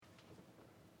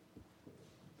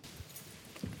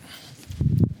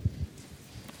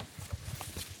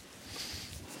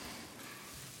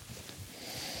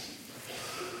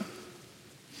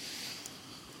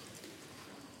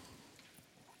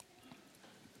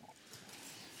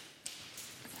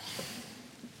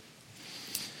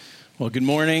Well, good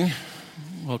morning.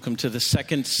 Welcome to the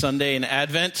second Sunday in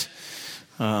Advent.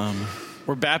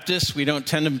 We're Baptists. We don't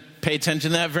tend to pay attention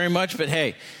to that very much, but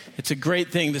hey, it's a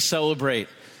great thing to celebrate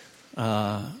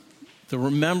the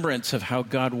remembrance of how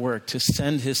God worked to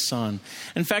send his son.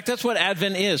 In fact, that's what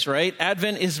Advent is, right?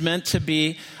 Advent is meant to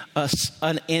be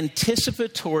an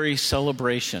anticipatory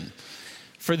celebration.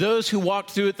 For those who walked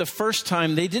through it the first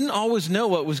time, they didn't always know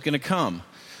what was going to come.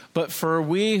 But for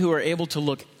we who are able to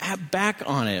look back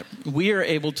on it, we are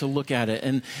able to look at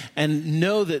it and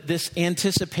know that this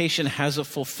anticipation has a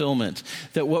fulfillment,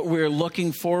 that what we're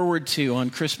looking forward to on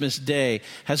Christmas Day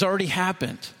has already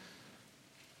happened.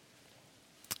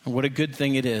 And what a good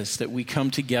thing it is that we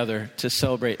come together to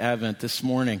celebrate Advent this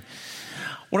morning.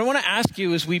 What I want to ask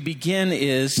you as we begin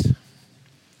is,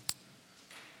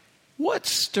 what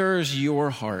stirs your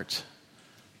heart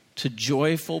to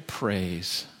joyful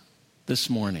praise this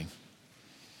morning?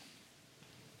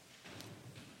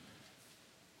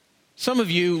 Some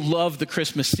of you love the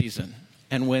Christmas season,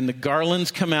 and when the garlands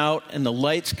come out and the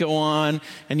lights go on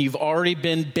and you've already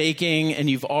been baking and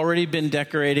you've already been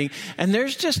decorating, and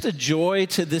there's just a joy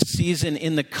to this season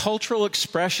in the cultural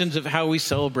expressions of how we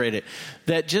celebrate it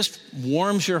that just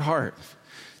warms your heart.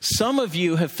 Some of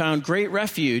you have found great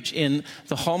refuge in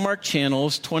the Hallmark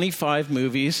Channel's 25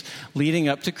 movies leading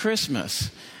up to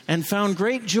Christmas and found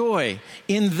great joy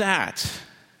in that.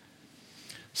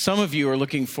 Some of you are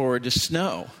looking forward to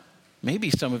snow. Maybe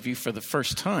some of you for the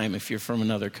first time if you're from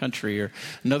another country or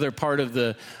another part of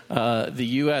the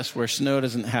U.S. where snow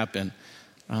doesn't happen.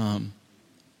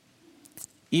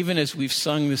 Even as we've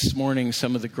sung this morning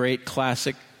some of the great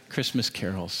classic Christmas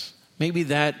carols, maybe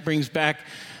that brings back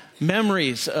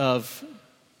memories of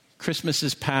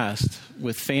Christmases past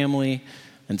with family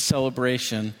and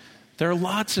celebration. There are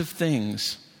lots of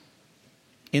things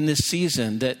in this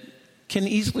season that can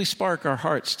easily spark our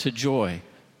hearts to joy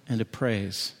and to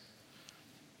praise.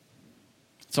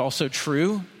 It's also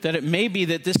true that it may be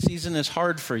that this season is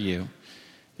hard for you.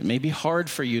 It may be hard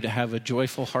for you to have a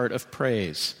joyful heart of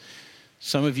praise.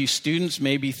 Some of you students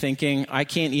may be thinking, I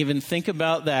can't even think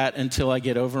about that until I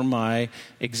get over my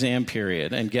exam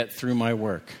period and get through my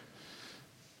work.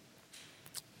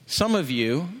 Some of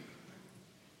you,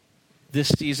 this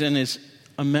season is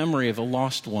a memory of a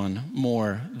lost one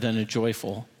more than a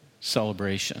joyful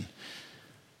celebration.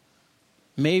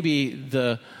 Maybe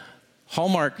the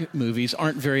Hallmark movies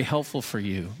aren't very helpful for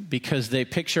you because they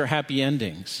picture happy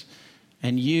endings,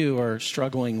 and you are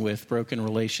struggling with broken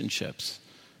relationships,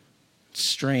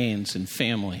 strains in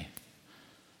family.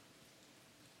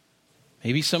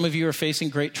 Maybe some of you are facing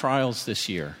great trials this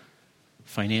year,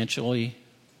 financially,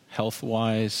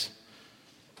 health-wise.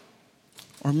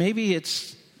 Or maybe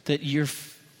it's that you're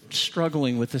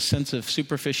struggling with a sense of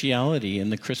superficiality in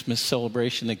the Christmas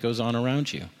celebration that goes on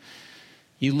around you.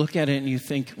 You look at it and you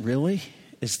think, really?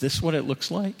 Is this what it looks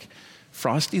like?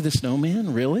 Frosty the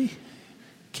Snowman? Really?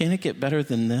 Can it get better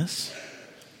than this?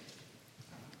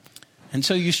 And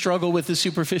so you struggle with the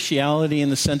superficiality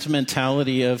and the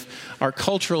sentimentality of our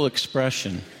cultural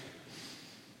expression.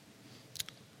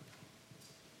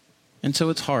 And so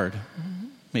it's hard.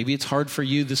 Maybe it's hard for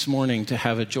you this morning to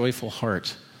have a joyful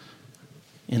heart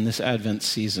in this Advent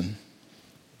season.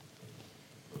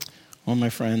 Well, my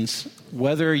friends,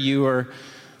 whether you are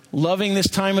loving this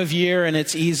time of year and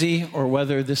it's easy, or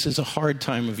whether this is a hard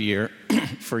time of year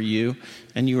for you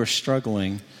and you are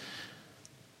struggling,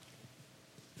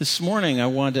 this morning I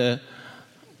want to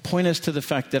point us to the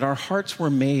fact that our hearts were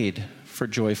made for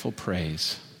joyful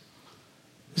praise.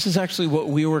 This is actually what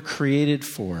we were created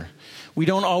for. We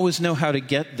don't always know how to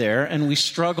get there, and we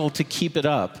struggle to keep it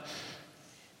up.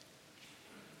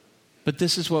 But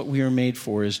this is what we are made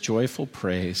for, is joyful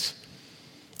praise.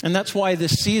 And that's why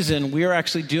this season we are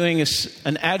actually doing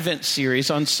an Advent series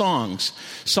on songs.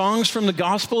 Songs from the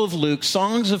Gospel of Luke,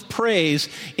 songs of praise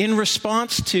in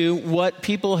response to what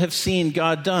people have seen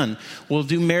God done. We'll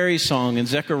do Mary's song and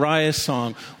Zechariah's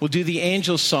song. We'll do the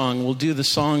angel's song. We'll do the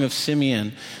song of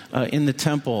Simeon in the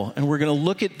temple. And we're going to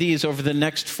look at these over the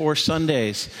next 4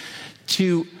 Sundays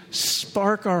to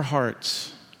spark our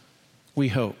hearts, we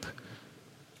hope,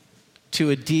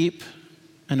 to a deep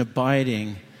and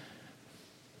abiding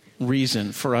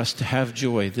reason for us to have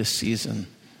joy this season.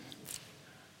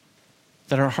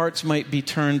 That our hearts might be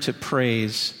turned to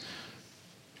praise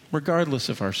regardless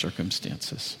of our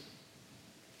circumstances.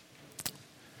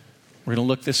 We're going to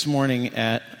look this morning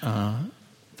at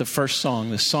the first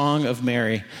song, the Song of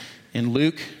Mary. In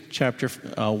Luke chapter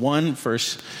 1,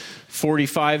 verse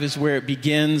 45 is where it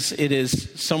begins. It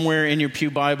is somewhere in your pew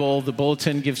Bible. The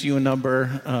bulletin gives you a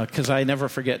number because I never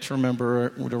forget to remember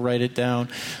to write it down.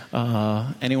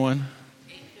 Anyone?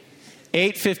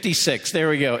 856. There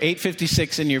we go.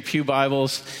 856 in your pew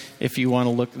Bibles, if you want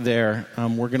to look there.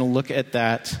 We're going to look at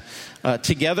that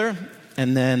together,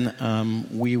 and then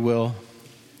we will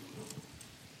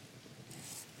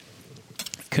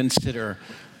consider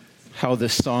how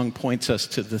this song points us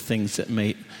to the things that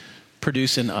may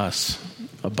produce in us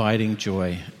abiding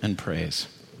joy and praise.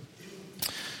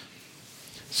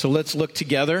 So let's look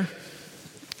together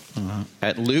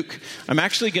at Luke. I'm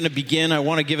actually going to begin. I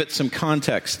want to give it some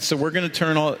context. So we're going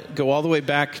to go all the way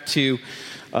back to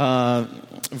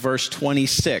verse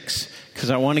 26, because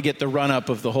I want to get the run-up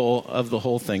of the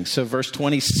whole thing. So verse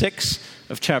 26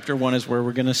 of chapter 1 is where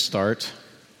we're going to start.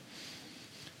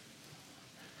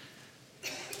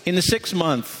 In the 6th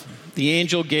month, the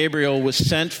angel Gabriel was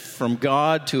sent from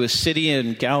God to a city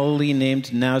in Galilee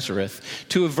named Nazareth,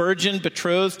 to a virgin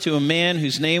betrothed to a man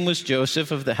whose name was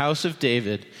Joseph of the house of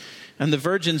David, and the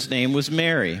virgin's name was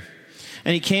Mary.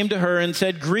 And he came to her and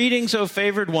said, "Greetings, O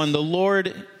favored one, the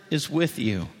Lord is with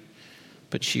you."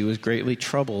 But she was greatly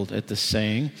troubled at this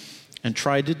saying, and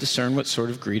tried to discern what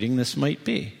sort of greeting this might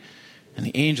be. And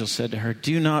the angel said to her,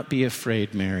 "Do not be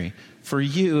afraid, Mary, for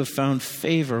you have found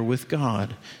favor with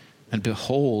God. And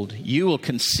behold, you will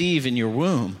conceive in your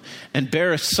womb and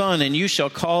bear a son, and you shall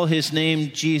call his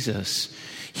name Jesus.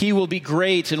 He will be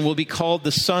great and will be called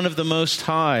the Son of the Most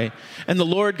High. And the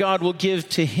Lord God will give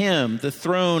to him the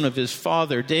throne of his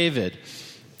father David.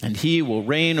 And he will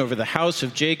reign over the house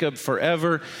of Jacob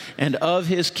forever, and of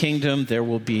his kingdom there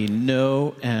will be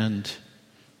no end."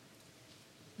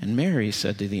 And Mary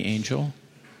said to the angel,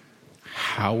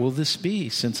 "How will this be,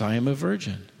 since I am a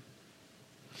virgin?"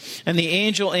 And the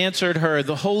angel answered her,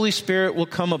 "The Holy Spirit will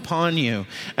come upon you,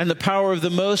 and the power of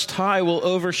the Most High will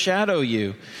overshadow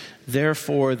you.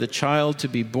 Therefore, the child to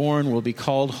be born will be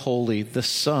called Holy, the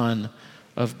Son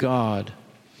of God.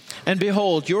 And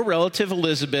behold, your relative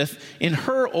Elizabeth, in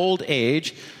her old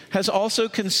age, has also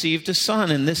conceived a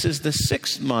son, and this is the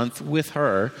 6th month with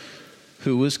her,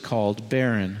 who was called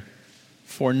barren.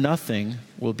 For nothing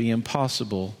will be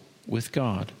impossible with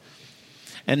God."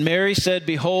 And Mary said,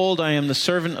 "Behold, I am the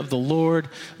servant of the Lord.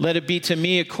 Let it be to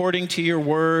me according to your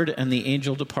word." And the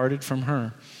angel departed from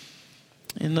her.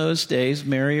 In those days,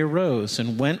 Mary arose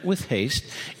and went with haste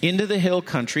into the hill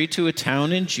country to a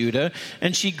town in Judah.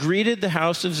 And she greeted the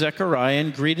house of Zechariah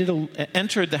and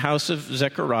entered the house of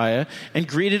Zechariah and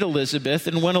greeted Elizabeth.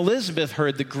 And when Elizabeth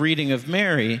heard the greeting of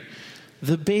Mary,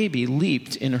 the baby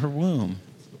leaped in her womb.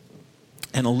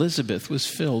 And Elizabeth was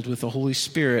filled with the Holy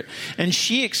Spirit. And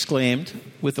she exclaimed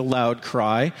with a loud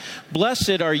cry,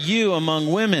 "Blessed are you among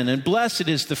women, and blessed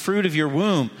is the fruit of your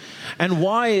womb. And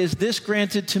why is this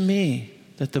granted to me,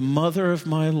 that the mother of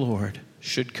my Lord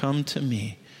should come to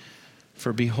me?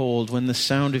 For behold, when the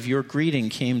sound of your greeting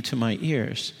came to my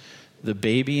ears, the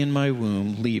baby in my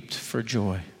womb leaped for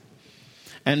joy.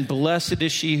 And blessed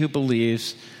is she who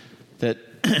believes that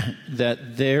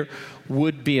there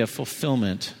would be a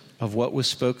fulfillment of what was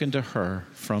spoken to her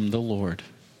from the Lord."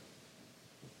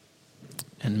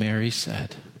 And Mary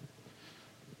said,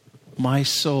 "My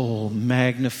soul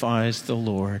magnifies the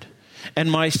Lord, and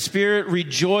my spirit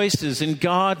rejoices in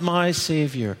God my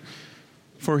Savior,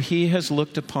 for he has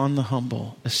looked upon the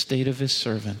humble estate of his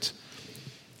servant.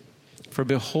 For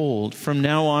behold, from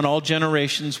now on all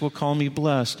generations will call me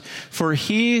blessed. For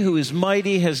he who is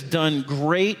mighty has done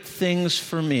great things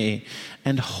for me,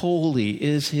 and holy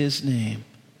is his name.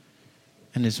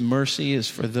 And his mercy is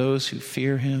for those who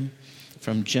fear him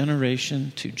from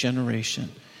generation to generation.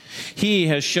 He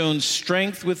has shown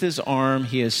strength with his arm.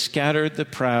 He has scattered the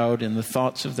proud in the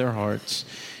thoughts of their hearts.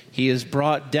 He has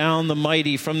brought down the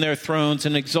mighty from their thrones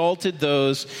and exalted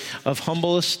those of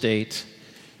humble estate.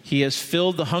 He has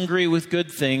filled the hungry with good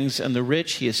things, and the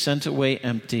rich he has sent away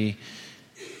empty.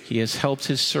 He has helped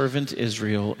his servant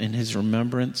Israel in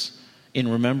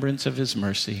remembrance of his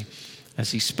mercy,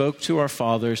 as he spoke to our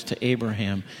fathers, to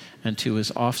Abraham, and to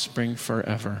his offspring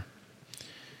forever."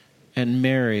 And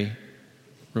Mary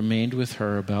remained with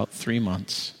her about 3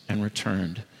 months and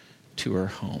returned to her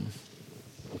home.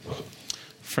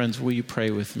 Friends, will you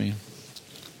pray with me?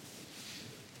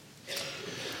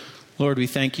 Lord, we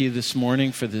thank you this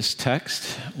morning for this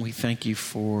text. We thank you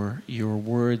for your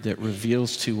word that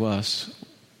reveals to us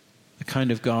the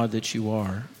kind of God that you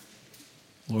are,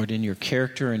 Lord, in your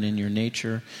character and in your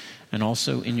nature, and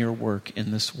also in your work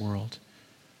in this world.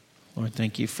 Lord,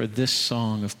 thank you for this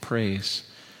song of praise.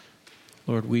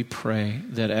 Lord, we pray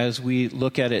that as we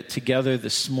look at it together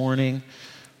this morning,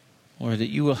 Lord, that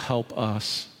you will help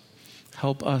us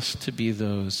to be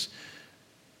those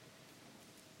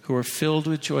who are filled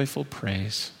with joyful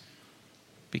praise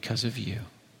because of you.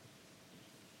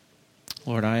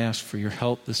 Lord, I ask for your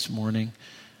help this morning.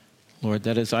 Lord,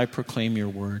 that as I proclaim your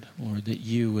word, Lord, that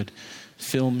you would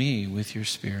fill me with your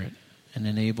Spirit and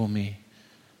enable me.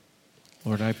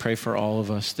 Lord, I pray for all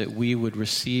of us that we would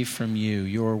receive from you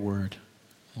your word,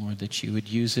 Lord, that you would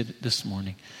use it this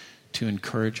morning to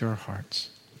encourage our hearts.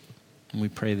 And we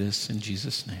pray this in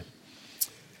Jesus' name.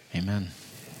 Amen.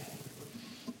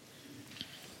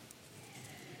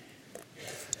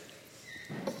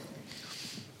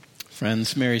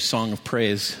 Friends, Mary's song of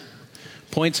praise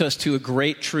points us to a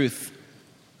great truth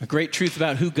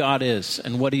about who God is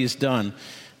and what he has done.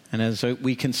 And as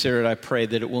we consider it, I pray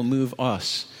that it will move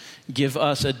us, give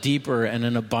us a deeper and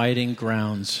an abiding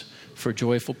grounds for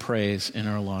joyful praise in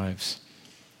our lives.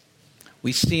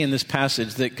 We see in this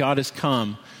passage that God has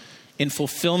come in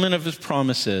fulfillment of his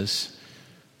promises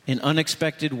in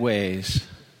unexpected ways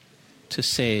to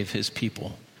save his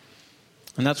people.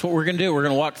 And that's what we're going to do. We're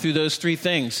going to walk through those three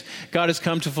things. God has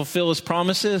come to fulfill his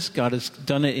promises. God has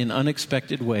done it in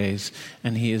unexpected ways.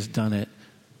 And he has done it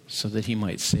so that he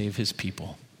might save his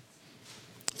people.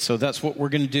 So that's what we're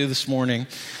going to do this morning.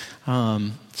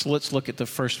 So let's look at the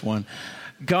first one.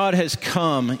 God has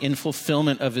come in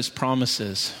fulfillment of his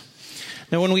promises.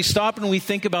 Now, when we stop and we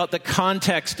think about the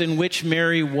context in which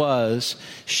Mary was,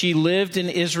 she lived in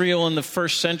Israel in the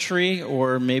first century,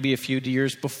 or maybe a few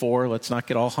years before. Let's not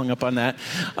get all hung up on that.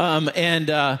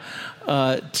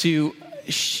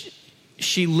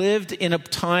 She lived in a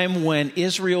time when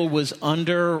Israel was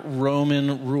under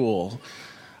Roman rule.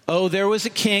 Oh, there was a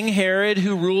king, Herod,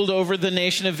 who ruled over the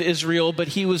nation of Israel, but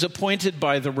he was appointed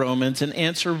by the Romans and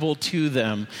answerable to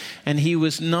them. And he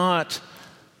was not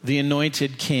the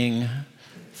anointed king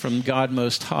from God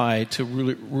Most High to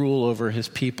rule over his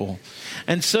people.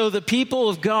 And so the people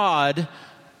of God,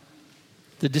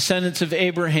 the descendants of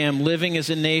Abraham living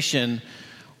as a nation,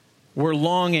 were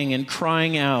longing and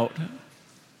crying out.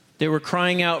 They were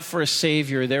crying out for a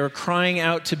Savior. They were crying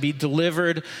out to be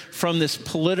delivered from this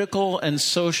political and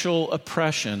social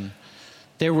oppression.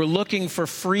 They were looking for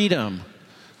freedom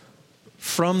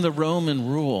from the Roman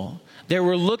rule. They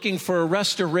were looking for a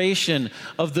restoration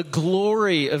of the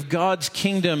glory of God's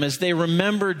kingdom as they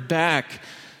remembered back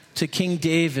to King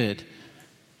David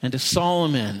and to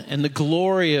Solomon and the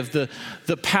glory of the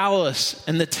palace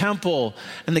and the temple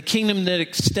and the kingdom that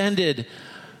extended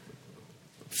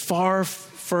far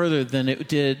further than it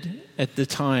did at the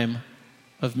time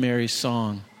of Mary's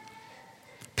song.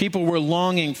 People were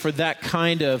longing for that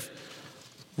kind of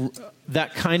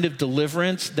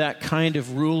deliverance, that kind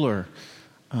of ruler.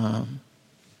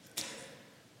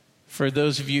 For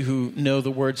those of you who know the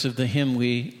words of the hymn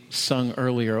we sung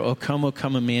earlier, O come,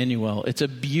 Emmanuel. It's a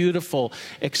beautiful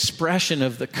expression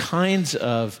of the kinds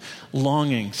of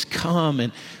longings. Come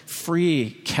and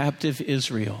free captive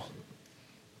Israel.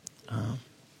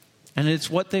 And it's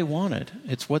what they wanted.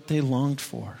 It's what they longed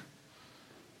for.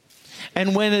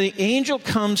 And when the angel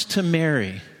comes to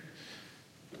Mary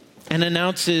and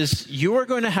announces, you are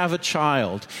going to have a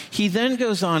child, he then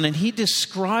goes on and he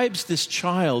describes this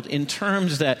child in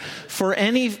terms that for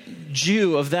any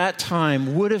Jew of that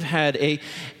time would have had a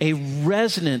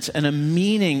resonance and a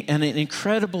meaning and an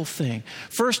incredible thing.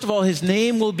 First of all, his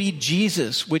name will be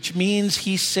Jesus, which means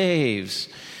he saves.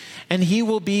 And he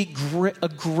will be a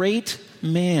great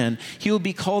man. He will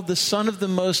be called the Son of the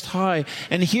Most High.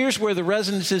 And here's where the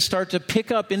resonances start to pick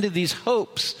up into these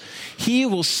hopes. He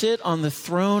will sit on the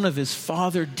throne of his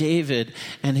father David,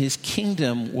 and his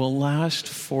kingdom will last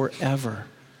forever.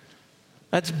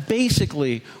 That's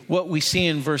basically what we see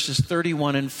in verses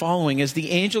 31 and following as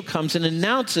the angel comes and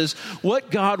announces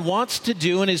what God wants to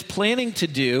do and is planning to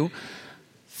do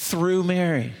through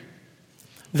Mary.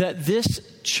 That this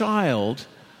child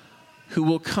who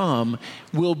will come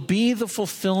will be the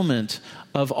fulfillment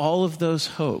of all of those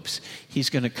hopes. He's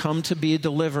going to come to be a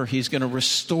deliverer. He's going to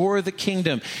restore the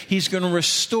kingdom. He's going to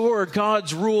restore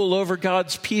God's rule over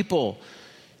God's people.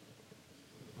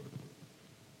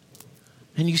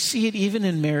 And you see it even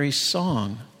in Mary's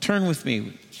song. Turn with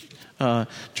me. Look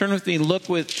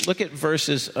at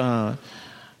verses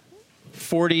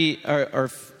 40,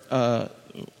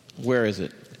 where is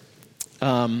it?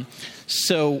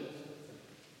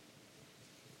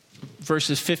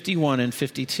 Verses 51 and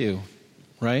 52,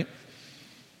 right?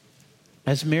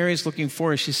 As Mary's looking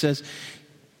for us, she says,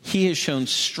 he has shown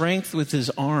strength with his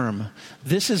arm.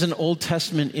 This is an Old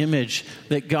Testament image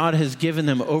that God has given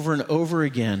them over and over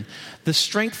again. The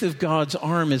strength of God's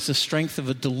arm is the strength of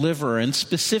a deliverer, and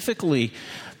specifically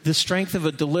the strength of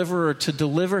a deliverer to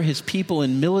deliver his people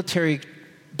in military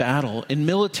battle, in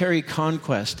military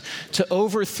conquest, to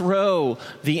overthrow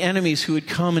the enemies who would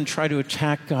come and try to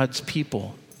attack God's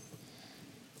people.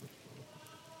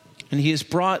 And he has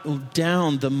brought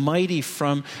down the mighty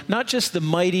from, not just the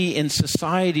mighty in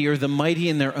society or the mighty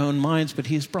in their own minds, but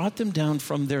he has brought them down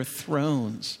from their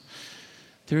thrones.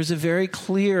 There is a very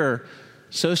clear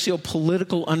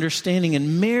socio-political understanding.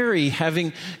 And Mary,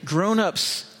 having grown up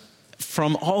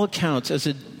from all accounts as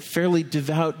a fairly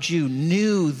devout Jew,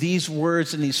 knew these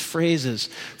words and these phrases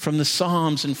from the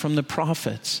Psalms and from the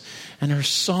prophets. And her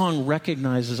song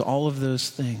recognizes all of those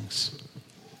things.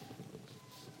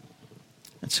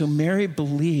 And so Mary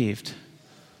believed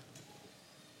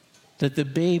that the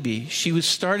baby, she was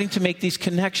starting to make these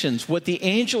connections. What the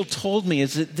angel told me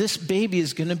is that this baby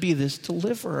is going to be this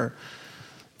deliverer,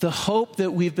 the hope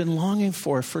that we've been longing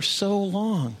for so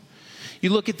long. You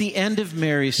look at the end of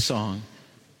Mary's song.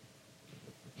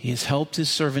 He has helped his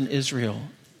servant Israel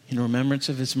in remembrance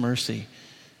of his mercy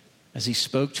as he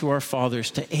spoke to our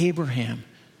fathers, to Abraham,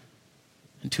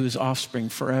 and to his offspring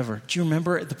forever. Do you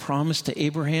remember the promise to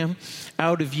Abraham?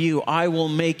 Out of you, I will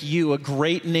make you a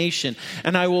great nation,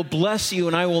 and I will bless you,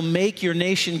 and I will make your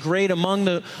nation great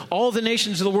among all the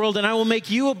nations of the world, and I will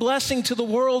make you a blessing to the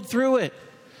world through it.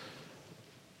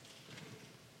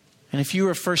 And if you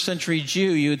were a first century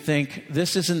Jew, you would think,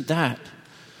 this isn't that.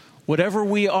 Whatever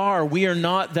we are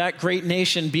not that great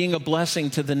nation being a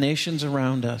blessing to the nations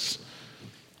around us.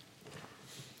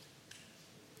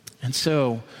 And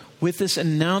so, with this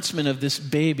announcement of this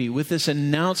baby, with this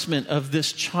announcement of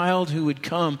this child who would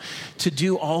come to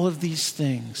do all of these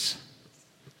things,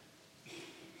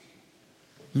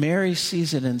 Mary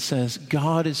sees it and says,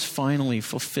 God is finally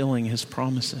fulfilling his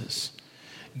promises.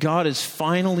 God is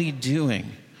finally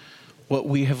doing what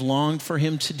we have longed for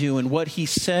him to do and what he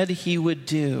said he would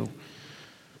do.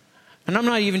 And I'm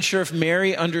not even sure if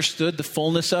Mary understood the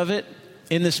fullness of it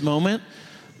in this moment.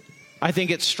 I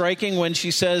think it's striking when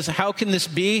she says, how can this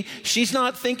be? She's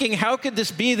not thinking, how could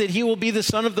this be that he will be the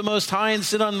Son of the Most High and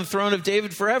sit on the throne of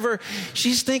David forever?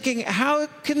 She's thinking, how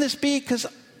can this be? Because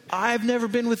I've never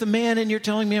been with a man and you're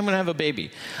telling me I'm going to have a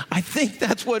baby. I think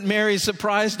that's what Mary's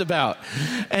surprised about.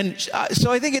 And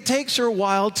so I think it takes her a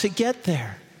while to get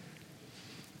there.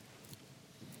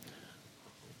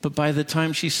 But by the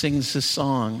time she sings this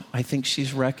song, I think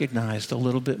she's recognized a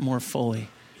little bit more fully.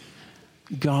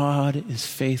 God is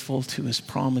faithful to his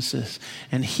promises,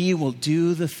 and he will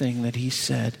do the thing that he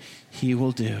said he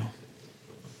will do.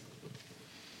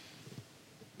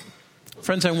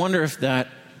 Friends, I wonder if that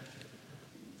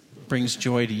brings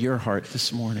joy to your heart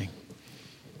this morning.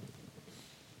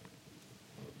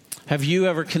 Have you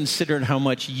ever considered how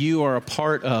much you are a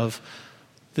part of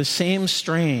the same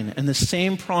strain and the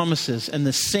same promises and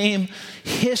the same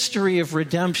history of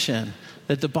redemption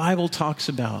that the Bible talks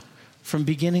about from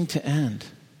beginning to end?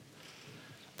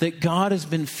 That God has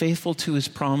been faithful to his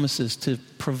promises to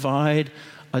provide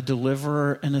a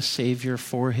deliverer and a savior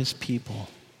for his people.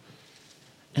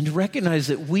 And to recognize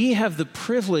that we have the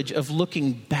privilege of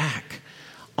looking back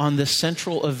on the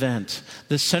central event,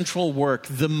 the central work,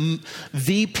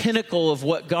 the pinnacle of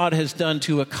what God has done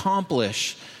to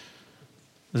accomplish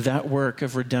that work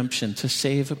of redemption, to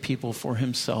save a people for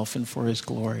himself and for his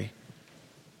glory.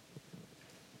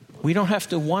 We don't have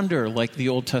to wonder like the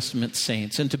Old Testament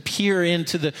saints and to peer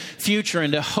into the future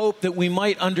and to hope that we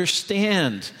might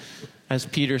understand, as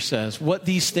Peter says, what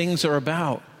these things are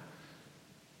about.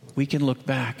 We can look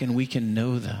back and we can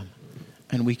know them,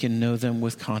 and we can know them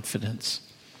with confidence.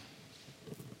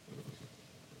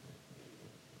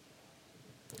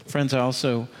 Friends, I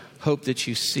also hope that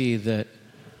you see that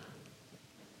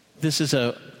this is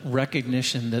a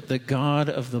recognition that the God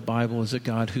of the Bible is a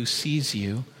God who sees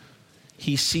you.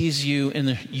 He sees you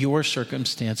in your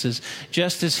circumstances.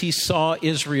 Just as he saw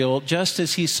Israel, just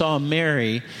as he saw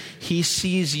Mary, he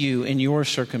sees you in your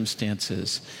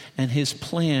circumstances. And his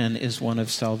plan is one of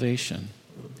salvation.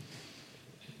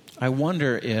 I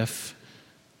wonder if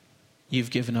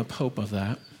you've given up hope of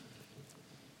that.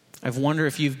 I wonder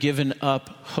if you've given up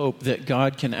hope that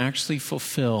God can actually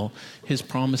fulfill his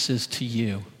promises to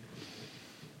you.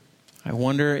 I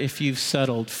wonder if you've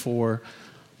settled for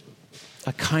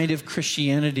a kind of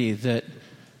Christianity that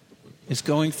is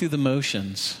going through the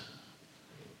motions,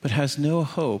 but has no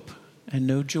hope and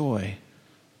no joy.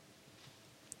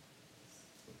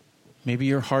 Maybe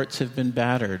your hearts have been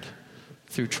battered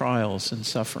through trials and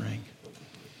suffering.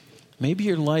 Maybe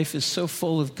your life is so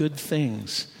full of good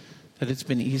things that it's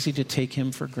been easy to take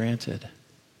him for granted.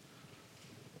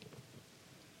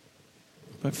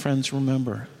 But friends,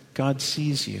 remember, God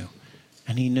sees you.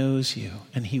 And he knows you,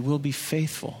 and he will be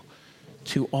faithful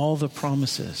to all the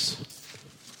promises.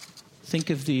 Think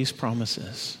of these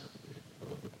promises.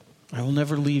 I will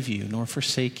never leave you nor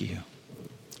forsake you.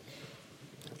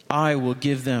 I will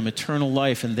give them eternal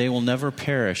life, and they will never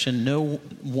perish, and no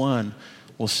one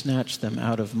will snatch them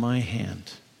out of my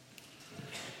hand.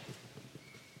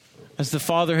 As the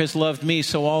Father has loved me,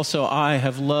 so also I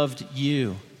have loved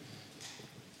you.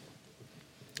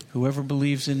 Whoever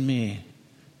believes in me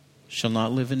shall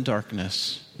not live in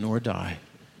darkness, nor die,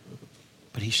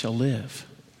 but he shall live.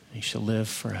 He shall live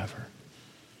forever.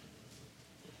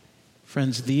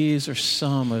 Friends, these are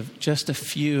some of just a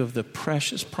few of the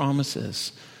precious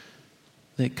promises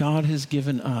that God has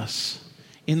given us.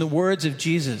 In the words of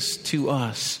Jesus to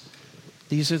us,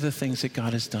 these are the things that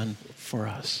God has done for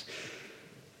us.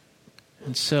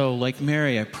 And so, like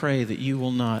Mary, I pray that you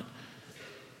will not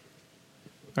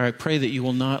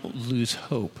lose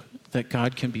hope that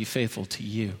God can be faithful to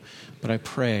you. But I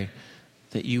pray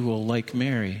that you will, like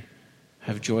Mary,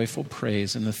 have joyful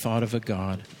praise in the thought of a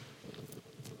God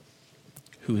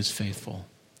who is faithful.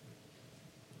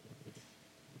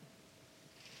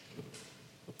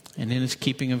 And in his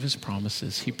keeping of his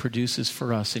promises, he produces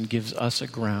for us and gives us a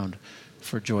ground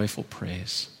for joyful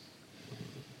praise.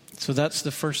 So that's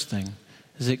the first thing,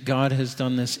 is that God has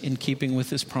done this in keeping with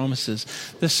his promises.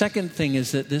 The second thing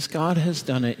is that this God has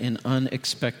done it in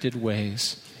unexpected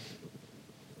ways.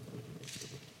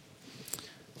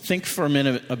 Think for a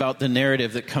minute about the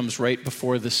narrative that comes right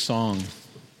before this song.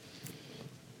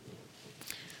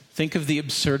 Think of the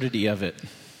absurdity of it.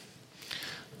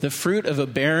 The fruit of a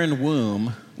barren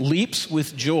womb leaps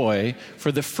with joy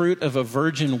for the fruit of a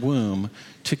virgin womb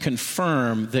to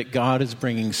confirm that God is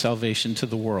bringing salvation to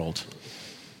the world.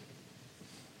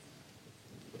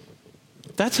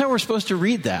 That's how we're supposed to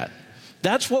read that.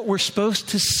 That's what we're supposed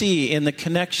to see in the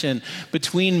connection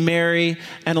between Mary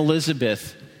and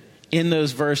Elizabeth in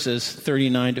those verses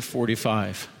 39 to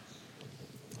 45.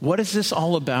 What is this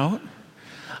all about?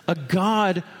 A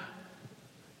God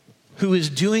who is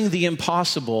doing the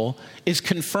impossible is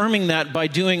confirming that by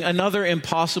doing another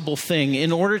impossible thing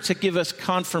in order to give us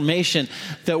confirmation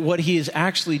that what he is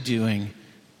actually doing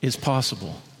is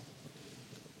possible.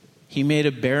 He made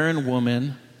a barren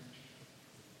woman,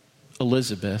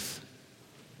 Elizabeth,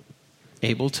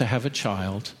 able to have a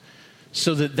child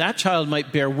so that that child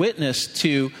might bear witness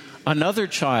to another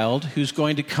child who's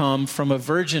going to come from a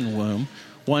virgin womb,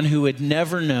 one who had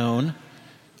never known,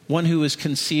 one who was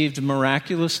conceived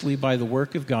miraculously by the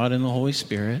work of God and the Holy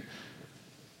Spirit.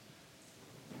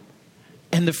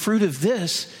 And the fruit of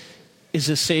this is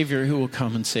a Savior who will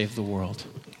come and save the world.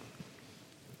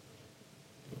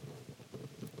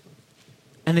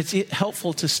 And it's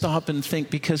helpful to stop and think,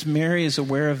 because Mary is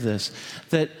aware of this,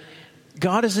 that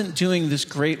God isn't doing this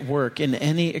great work in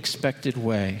any expected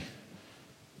way.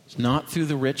 It's not through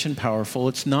the rich and powerful.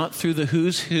 It's not through the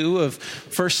who's who of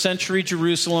first century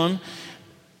Jerusalem.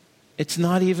 It's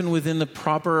not even within the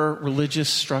proper religious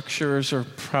structures or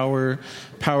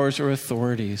powers or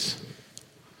authorities.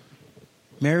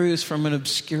 Mary was from an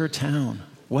obscure town.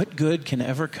 What good can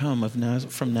ever come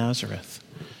from Nazareth?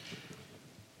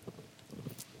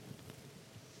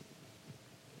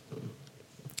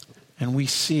 And we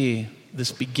see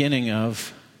this beginning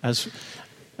of, as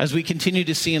we continue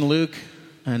to see in Luke,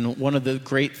 and one of the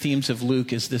great themes of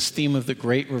Luke is this theme of the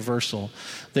great reversal,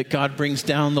 that God brings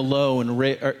down the low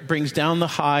and brings down the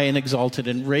high and exalted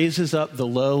and raises up the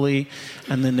lowly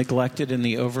and the neglected and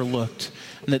the overlooked.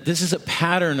 And that this is a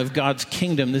pattern of God's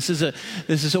kingdom. This is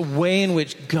a way in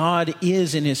which God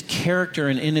is in his character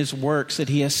and in his works, that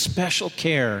he has special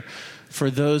care for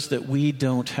those that we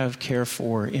don't have care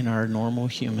for in our normal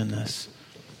humanness.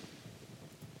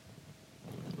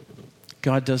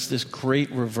 God does this great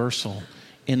reversal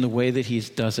in the way that he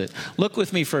does it. Look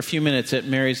with me for a few minutes at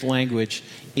Mary's language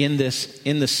in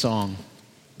this song.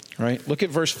 All right? Look at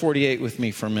verse 48 with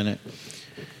me for a minute.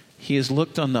 He has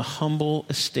looked on the humble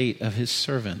estate of his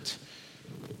servant.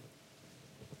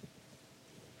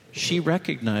 She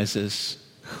recognizes,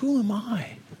 who am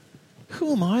I?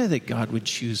 Who am I that God would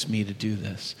choose me to do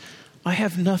this? I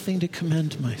have nothing to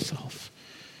commend myself.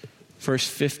 Verse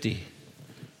 50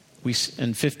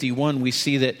 and 51, we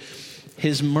see that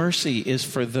his mercy is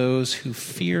for those who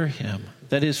fear him.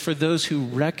 That is, for those who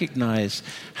recognize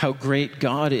how great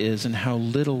God is and how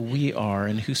little we are,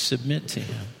 and who submit to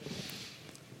him,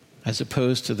 as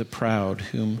opposed to the proud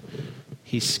whom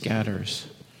he scatters.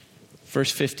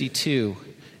 Verse 52,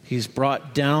 he's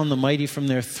brought down the mighty from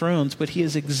their thrones, but he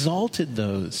has exalted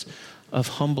those of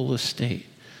humble estate.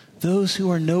 Those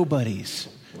who are nobodies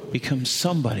become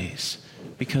somebodies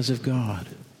because of God.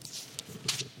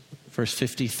 Verse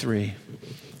 53,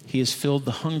 he has filled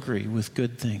the hungry with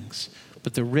good things,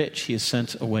 but the rich he has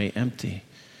sent away empty.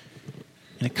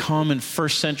 In a common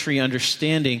first century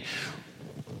understanding,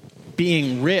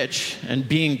 being rich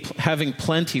and having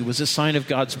plenty was a sign of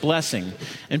God's blessing,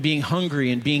 and being hungry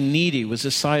and being needy was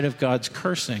a sign of God's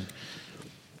cursing.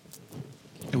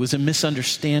 It was a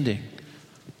misunderstanding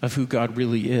of who God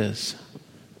really is.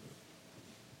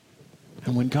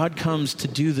 And when God comes to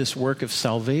do this work of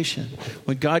salvation,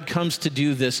 when God comes to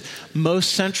do this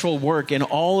most central work in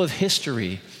all of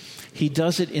history, he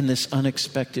does it in this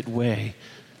unexpected way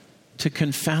to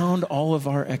confound all of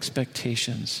our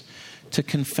expectations, to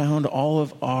confound all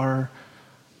of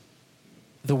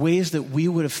the ways that we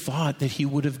would have thought that he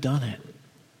would have done it.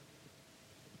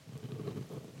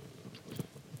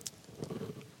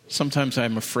 Sometimes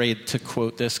I'm afraid to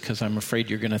quote this because I'm afraid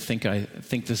you're going to think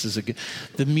this is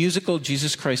the musical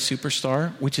Jesus Christ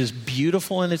Superstar, which is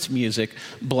beautiful in its music,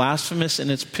 blasphemous in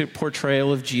its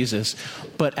portrayal of Jesus,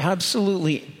 but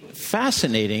absolutely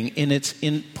fascinating in its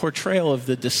portrayal of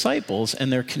the disciples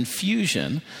and their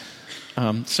confusion.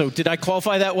 So did I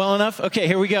qualify that well enough? Okay,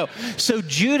 here we go. So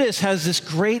Judas has this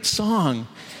great song,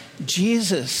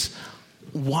 Jesus,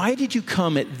 why did you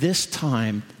come at this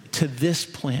time to this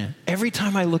plan? Every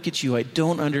time I look at you, I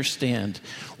don't understand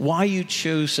why you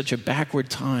chose such a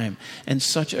backward time and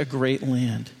such a great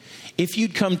land. If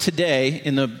you'd come today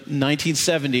in the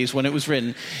 1970s when it was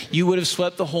written, you would have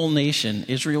swept the whole nation.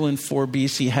 Israel in 4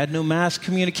 BC had no mass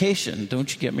communication.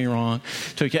 Don't you get me wrong.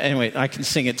 Anyway, I can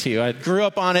sing it to you. I grew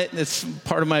up on it. It's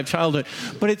part of my childhood.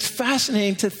 But it's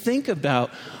fascinating to think about.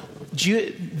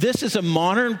 This is a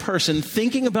modern person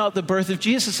thinking about the birth of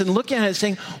Jesus and looking at it and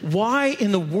saying, why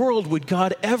in the world would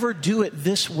God ever do it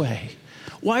this way?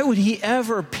 Why would he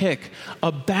ever pick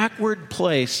a backward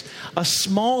place, a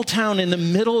small town in the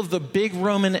middle of the big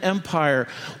Roman Empire?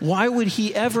 Why would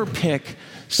he ever pick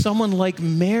someone like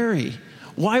Mary?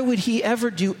 Why would he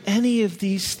ever do any of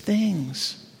these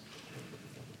things?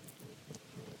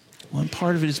 One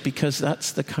part of it is because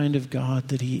that's the kind of God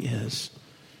that he is.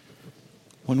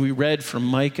 When we read from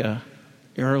Micah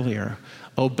earlier,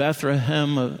 O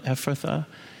Bethlehem of Ephrathah,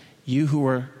 you who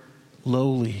are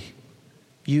lowly,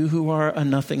 you who are a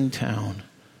nothing town,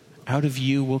 out of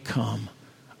you will come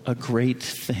a great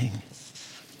thing.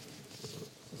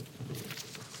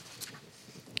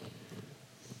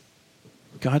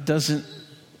 God doesn't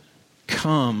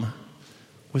come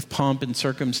with pomp and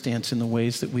circumstance in the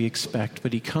ways that we expect,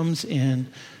 but he comes in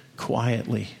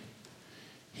quietly.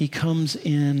 He comes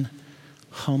in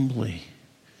humbly.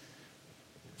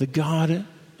 The God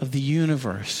of the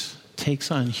universe takes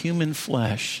on human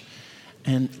flesh,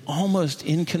 and almost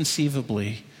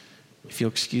inconceivably, if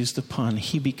you'll excuse the pun,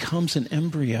 he becomes an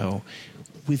embryo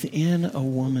within a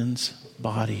woman's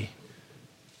body.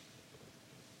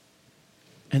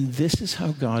 And this is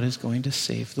how God is going to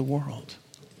save the world.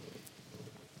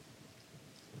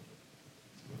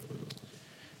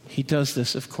 He does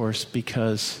this, of course,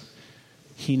 because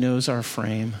he knows our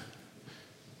frame.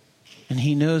 And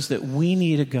he knows that we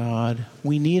need a God,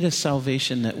 we need a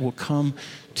salvation that will come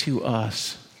to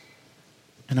us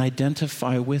and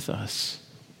identify with us.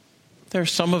 There are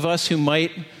some of us who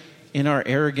might, in our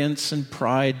arrogance and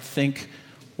pride, think,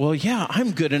 well, yeah,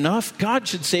 I'm good enough. God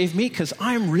should save me because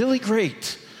I'm really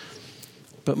great.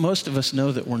 But most of us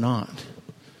know that we're not.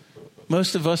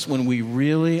 Most of us, when we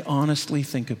really honestly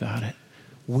think about it,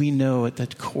 we know at the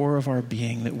core of our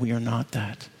being that we are not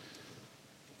that.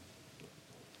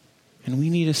 And we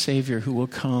need a Savior who will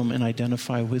come and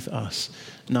identify with us,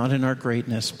 not in our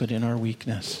greatness, but in our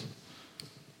weakness.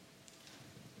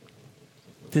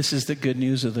 This is the good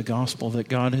news of the gospel, that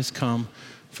God has come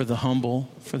for the humble,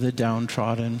 for the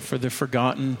downtrodden, for the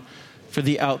forgotten, for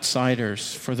the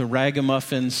outsiders, for the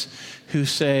ragamuffins who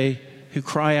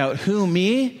cry out, who,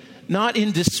 me? Not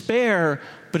in despair,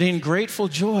 but in grateful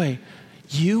joy.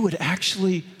 You would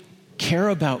actually care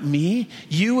about me?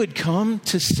 You would come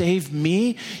to save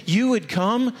me? You would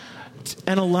come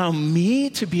and allow me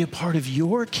to be a part of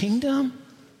your kingdom?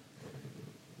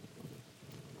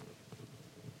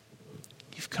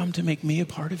 You've come to make me a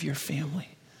part of your family.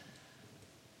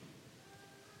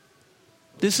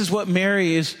 This is what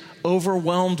Mary is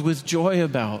overwhelmed with joy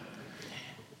about.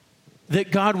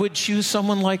 That God would choose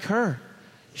someone like her.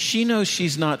 She knows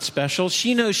she's not special.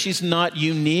 She knows she's not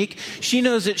unique. She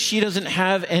knows that she doesn't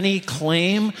have any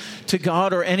claim to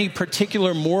God or any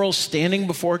particular moral standing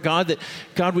before God, that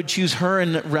God would choose her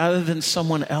rather than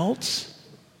someone else.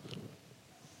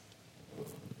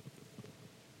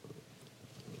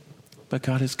 But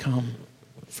God has come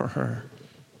for her,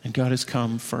 and God has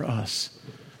come for us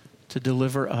to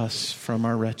deliver us from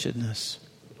our wretchedness.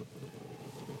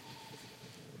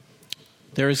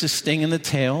 There is a sting in the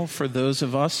tail for those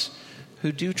of us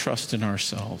who do trust in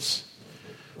ourselves.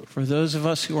 For those of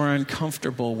us who are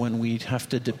uncomfortable when we have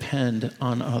to depend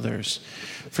on others.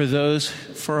 For those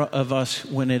of us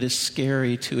when it is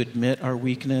scary to admit our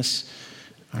weakness,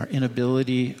 our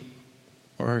inability,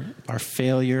 or our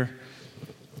failure.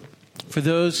 For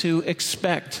those who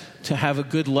expect to have a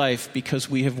good life because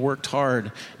we have worked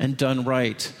hard and done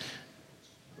right.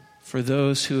 For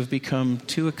those who have become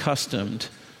too accustomed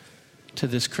to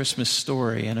this Christmas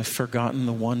story and have forgotten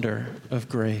the wonder of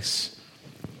grace.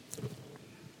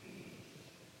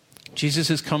 Jesus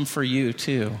has come for you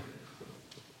too,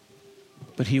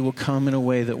 but he will come in a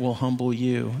way that will humble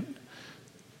you,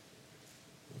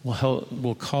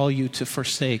 will call you to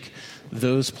forsake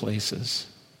those places,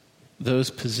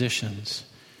 those positions.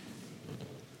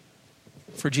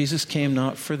 For Jesus came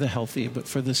not for the healthy, but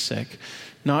for the sick,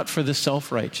 not for the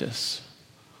self-righteous,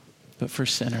 but for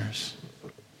sinners.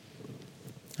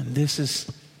 And this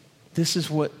is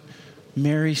what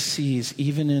Mary sees,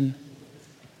 even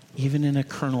in a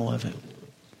kernel of it.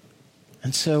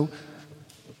 And so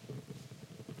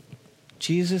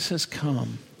Jesus has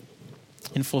come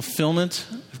in fulfillment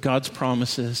of God's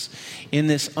promises in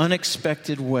this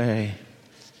unexpected way,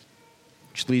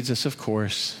 which leads us, of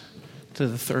course, to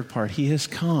the third part. He has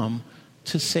come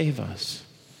to save us.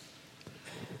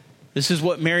 This is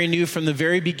what Mary knew from the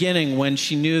very beginning when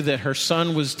she knew that her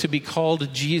son was to be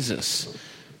called Jesus,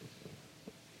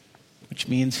 which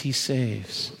means he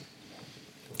saves.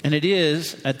 And it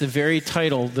is, at the very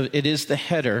title, it is the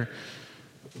header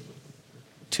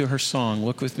to her song.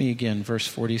 Look with me again, verse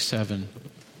 47.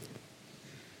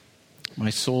 My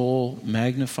soul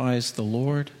magnifies the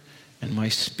Lord, and my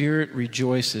spirit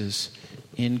rejoices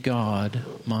in God,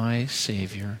 my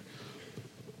Savior.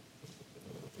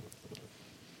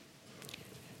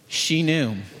 She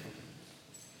knew.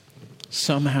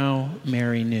 Somehow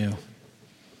Mary knew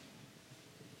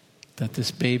that this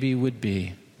baby would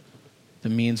be the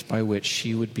means by which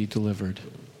she would be delivered.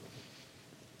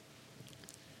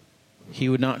 He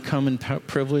would not come in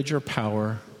privilege or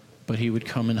power, but he would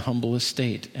come in humble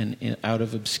estate and out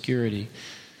of obscurity.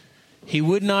 He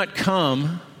would not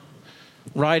come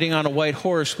riding on a white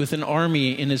horse with an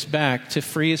army in his back to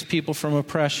free his people from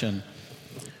oppression,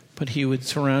 but he would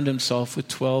surround himself with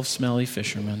 12 smelly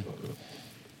fishermen.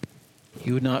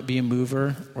 He would not be a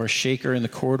mover or a shaker in the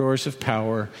corridors of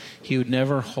power. He would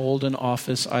never hold an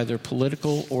office, either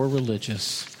political or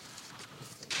religious,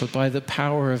 but by the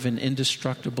power of an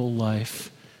indestructible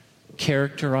life,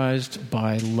 characterized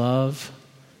by love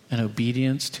and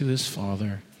obedience to his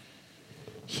Father,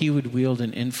 he would wield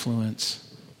an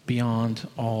influence beyond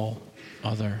all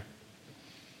other.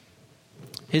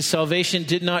 His salvation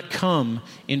did not come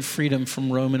in freedom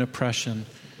from Roman oppression,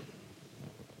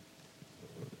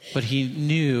 but he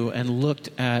knew and looked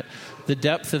at the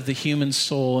depth of the human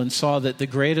soul and saw that the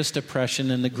greatest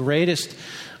oppression and the greatest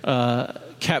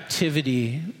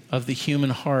captivity of the human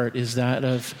heart is that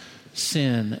of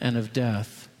sin and of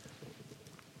death.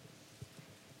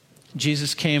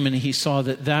 Jesus came and he saw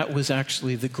that that was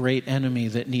actually the great enemy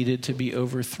that needed to be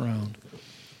overthrown.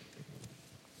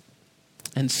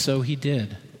 And so he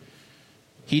did.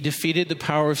 He defeated the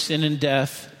power of sin and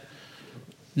death,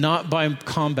 not by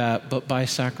combat, but by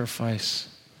sacrifice.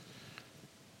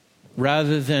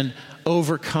 Rather than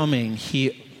overcoming,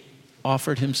 he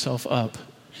offered himself up.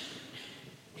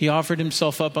 He offered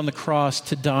himself up on the cross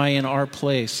to die in our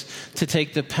place, to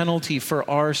take the penalty for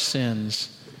our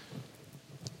sins,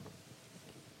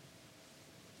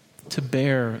 to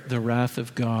bear the wrath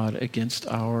of God against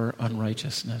our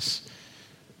unrighteousness.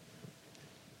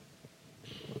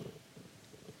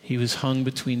 He was hung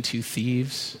between two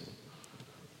thieves,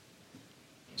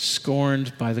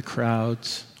 scorned by the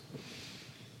crowds.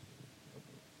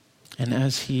 And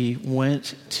as he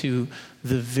went to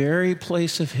the very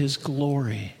place of his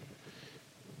glory,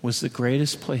 was the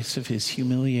greatest place of his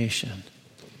humiliation.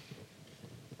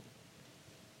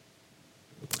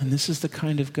 And this is the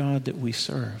kind of God that we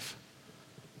serve.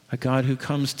 A God who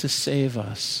comes to save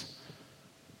us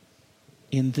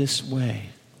in this way.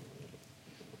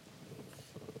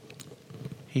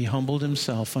 He humbled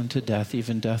himself unto death,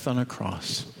 even death on a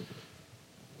cross,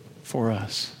 for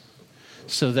us,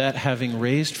 so that having been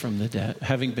raised from the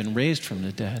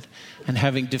dead, and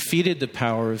having defeated the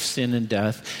power of sin and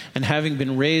death, and having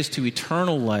been raised to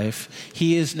eternal life,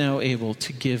 he is now able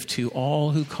to give to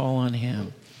all who call on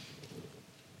him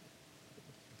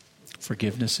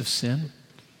forgiveness of sin,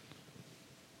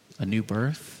 a new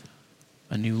birth,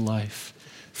 a new life,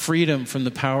 freedom from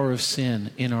the power of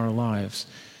sin in our lives,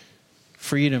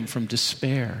 freedom from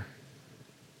despair,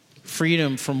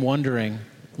 freedom from wondering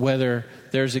whether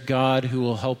there's a God who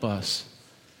will help us,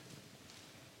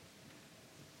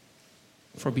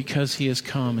 For because he has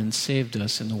come and saved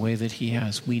us in the way that he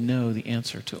has, we know the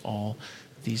answer to all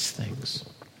these things.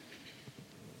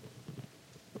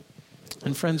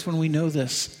 And friends, when we know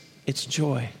this, it's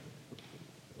joy.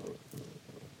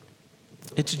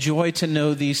 It's joy to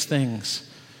know these things.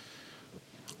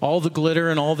 All the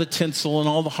glitter and all the tinsel and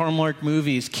all the Hallmark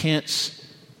movies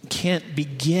can't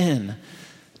begin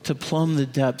to plumb the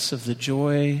depths of the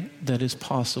joy that is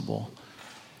possible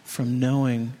from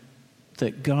knowing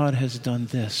that God has done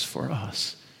this for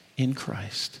us in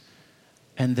Christ.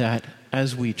 And that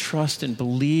as we trust and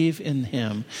believe in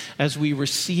him, as we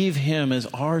receive him as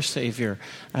our Savior,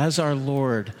 as our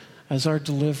Lord, as our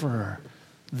deliverer,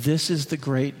 this is the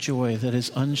great joy that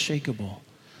is unshakable.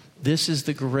 This is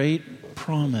the great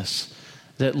promise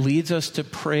that leads us to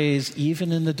praise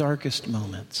even in the darkest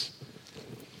moments.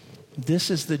 This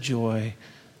is the joy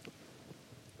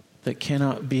that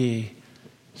cannot be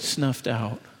snuffed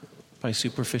out by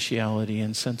superficiality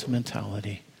and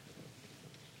sentimentality.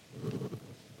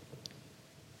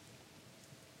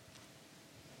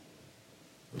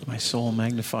 My soul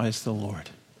magnifies the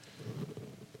Lord,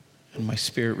 and my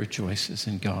spirit rejoices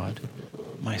in God,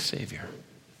 my Savior.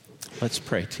 Let's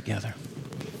pray together.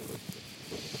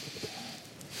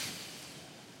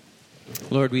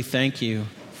 Lord, we thank you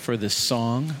for this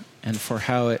song and for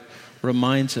how it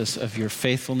reminds us of your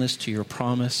faithfulness to your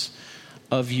promise,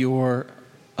 of your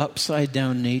upside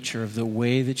down nature, of the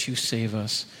way that you save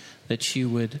us, that you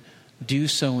would do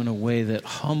so in a way that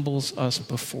humbles us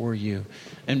before you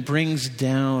and brings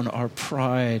down our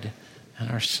pride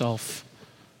and our self,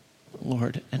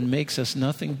 Lord, and makes us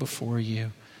nothing before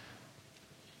you.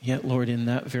 Yet, Lord, in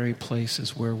that very place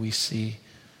is where we see,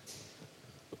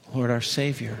 Lord, our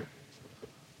Savior,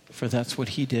 for that's what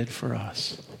he did for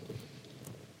us.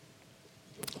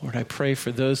 Lord, I pray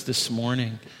for those this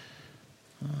morning,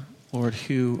 Lord,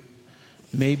 who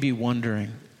may be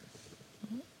wondering,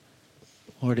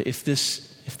 Lord, if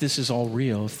this is all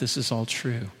real, if this is all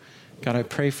true. God, I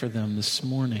pray for them this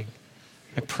morning.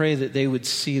 I pray that they would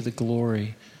see the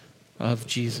glory of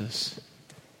Jesus.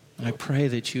 And I pray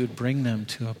that you would bring them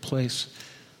to a place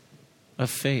of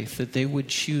faith, that they would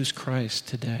choose Christ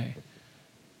today.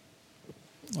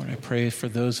 Lord, I pray for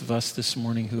those of us this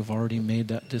morning who have already made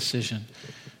that decision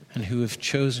and who have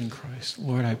chosen Christ.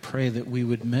 Lord, I pray that we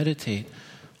would meditate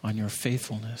on your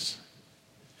faithfulness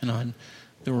and on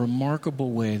the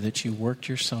remarkable way that you worked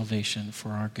your salvation for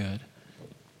our good.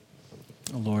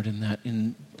 Lord,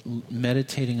 in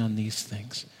meditating on these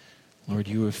things, Lord,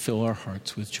 you would fill our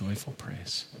hearts with joyful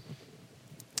praise.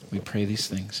 We pray these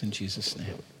things in Jesus'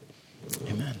 name.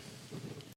 Amen.